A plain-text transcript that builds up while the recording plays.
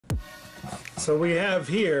So we have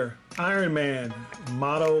here Iron Man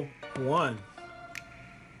Model 1.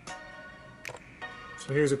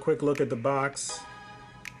 So here's a quick look at the box.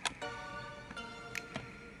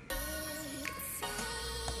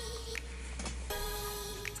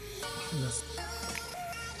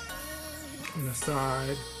 On the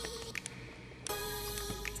side.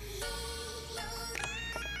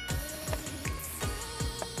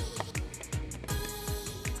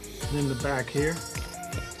 And in the back here.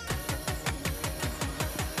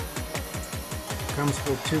 Comes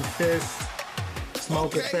with 2 fists,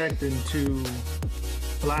 smoke effect, and 2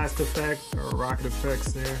 blast effect or rocket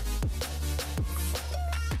effects there.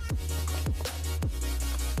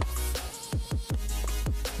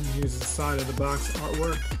 And here's the side of the box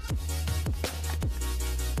artwork.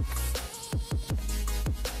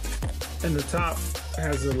 And the top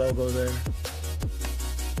has the logo there.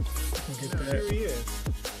 Get that. Here he is.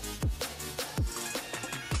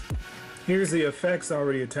 Here's the effects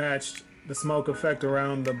already attached. The smoke effect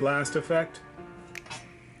around the blast effect.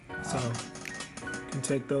 So you can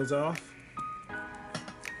take those off.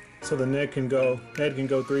 So the head can go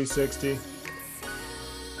 360. You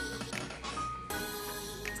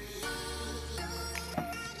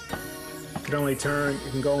can only turn,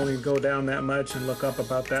 you can only go down that much and look up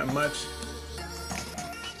about that much.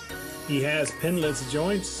 He has pinless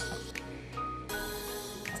joints.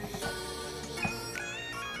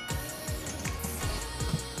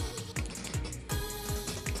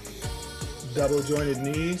 Double jointed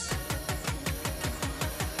knees.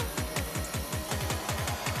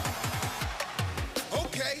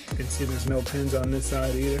 Okay. You can see there's no pins on this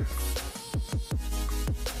side either.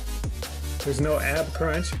 There's no ab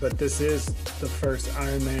crunch, but this is the first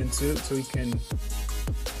Iron Man suit, so he can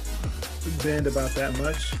bend about that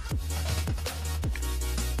much.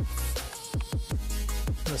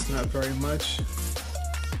 That's not very much.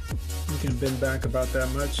 You can bend back about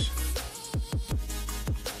that much.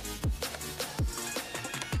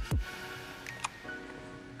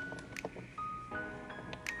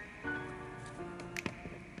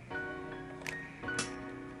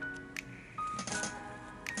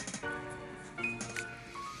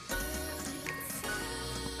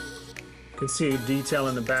 You can see detail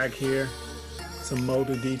in the back here, some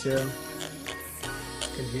molded detail.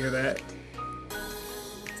 You can hear that.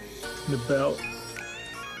 The belt,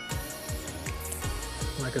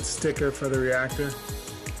 like a sticker for the reactor.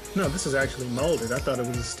 No, this is actually molded. I thought it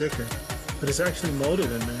was a sticker, but it's actually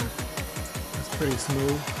molded in there. That's pretty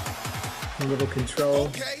smooth. A little control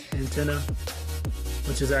antenna,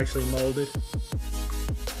 which is actually molded.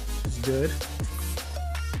 It's good.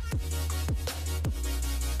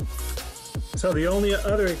 So the only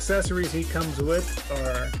other accessories he comes with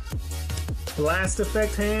are blast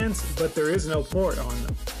effect hands, but there is no port on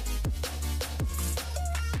them.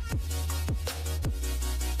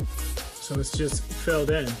 So it's just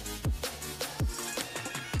filled in. You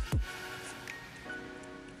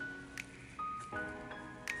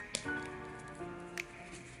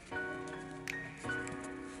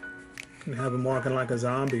can have him walking like a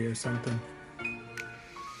zombie or something.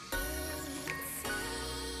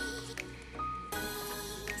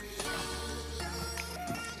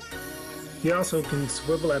 He also can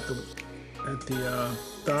swivel at the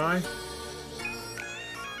thigh.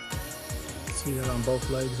 See that on both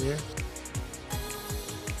legs here.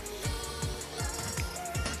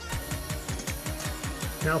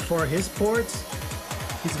 Now for his ports,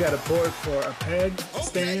 he's got a port for a peg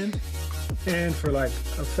stand and for like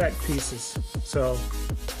effect pieces. So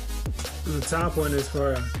the top one is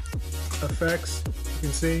for effects, you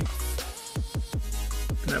can see.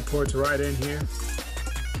 And that port's right in here.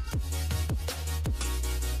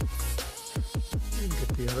 Get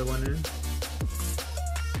the other one in.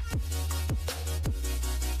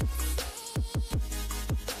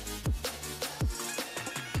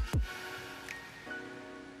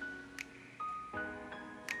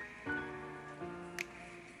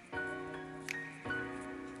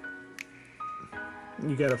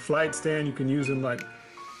 You got a flight stand, you can use them like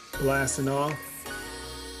blasting off.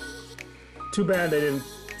 Too bad they didn't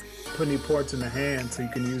put any ports in the hand, so you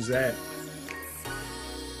can use that.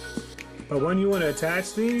 But when you want to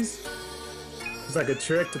attach these, it's like a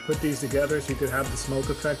trick to put these together so you could have the smoke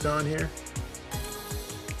effect on here.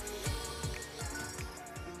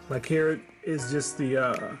 Like here is just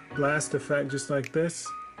the blast effect, just like this.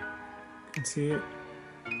 You can see it.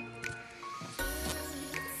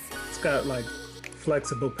 It's got like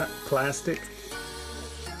flexible plastic.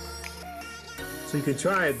 So you can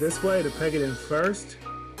try it this way to peg it in first.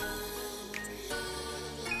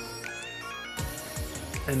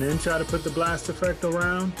 And then try to put the blast effect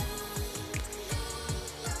around.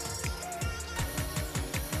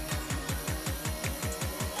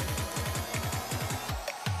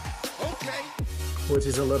 which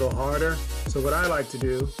is a little harder. So what I like to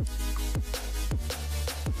do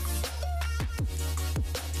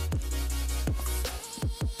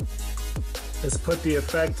is put the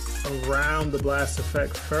effect around the blast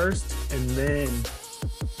effect first and then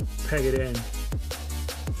peg it in.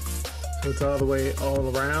 So it's all the way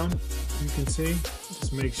all around, you can see.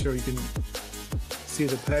 Just make sure you can see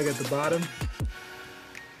the peg at the bottom.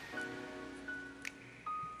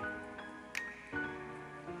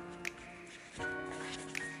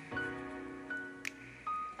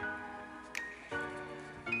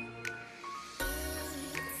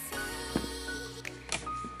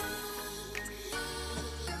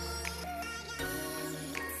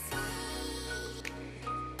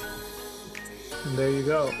 And there you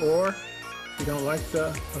go. Or if you don't like the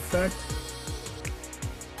effect,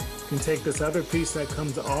 you can take this other piece that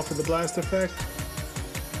comes off of the blast effect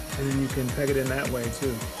and then you can peg it in that way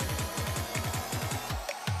too.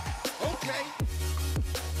 Okay.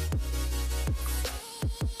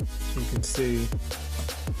 You can see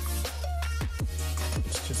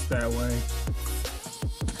it's just that way.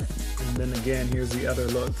 And then again, here's the other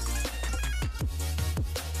look.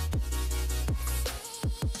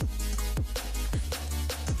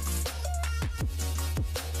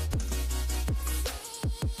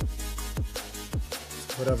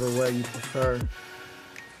 Whatever way you prefer.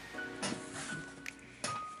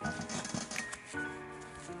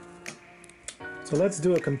 So let's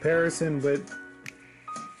do a comparison with...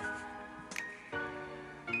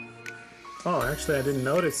 Oh, actually I didn't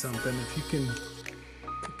notice something. If you can,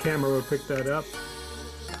 the camera will pick that up.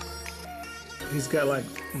 He's got like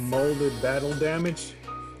molded battle damage.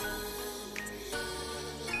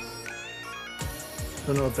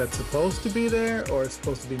 Don't know if that's supposed to be there or it's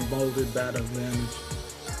supposed to be molded battle damage.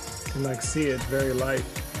 You can like see it very light.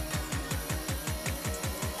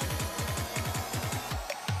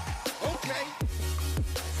 Okay.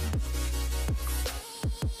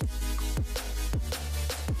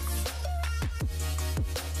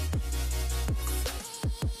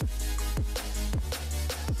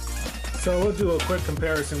 So we'll do a quick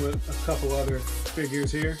comparison with a couple other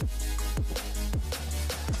figures here.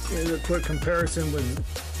 Here's a quick comparison with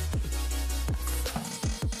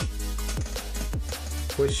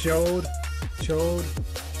Chode,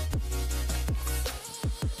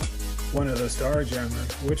 one of the Star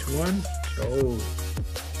Jammers. Which one? Chode.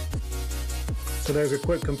 So there's a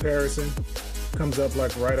quick comparison. Comes up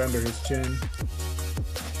like right under his chin.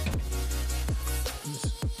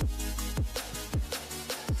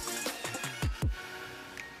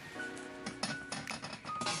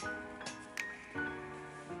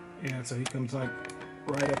 Yeah, so he comes like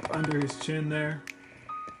right up under his chin there.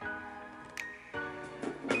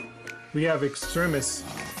 We have Extremis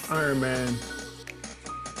Iron Man,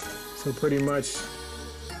 so pretty much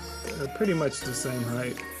the same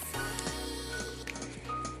height.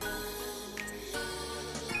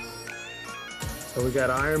 So we got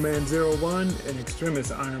Iron Man 01 and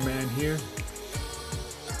Extremis Iron Man here,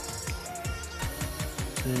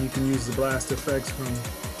 and you can use the blast effects from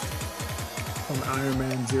Iron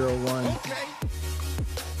Man 01 Okay.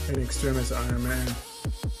 and Extremis Iron Man,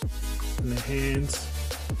 and the hands.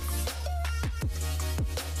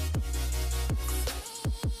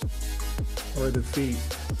 Or the feet.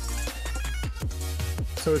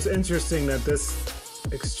 So it's interesting that this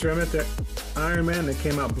Extremis Iron Man that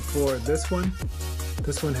came out before this one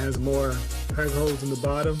has more peg holes in the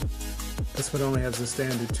bottom. This one only has the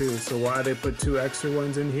standard two. So why they put two extra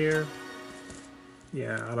ones in here?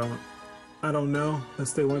 Yeah, I don't know.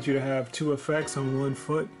 Unless they want you to have two effects on one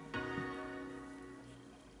foot.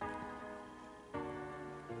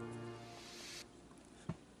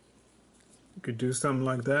 You could do something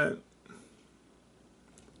like that.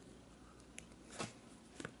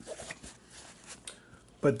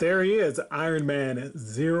 But there he is, Iron Man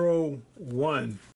 01.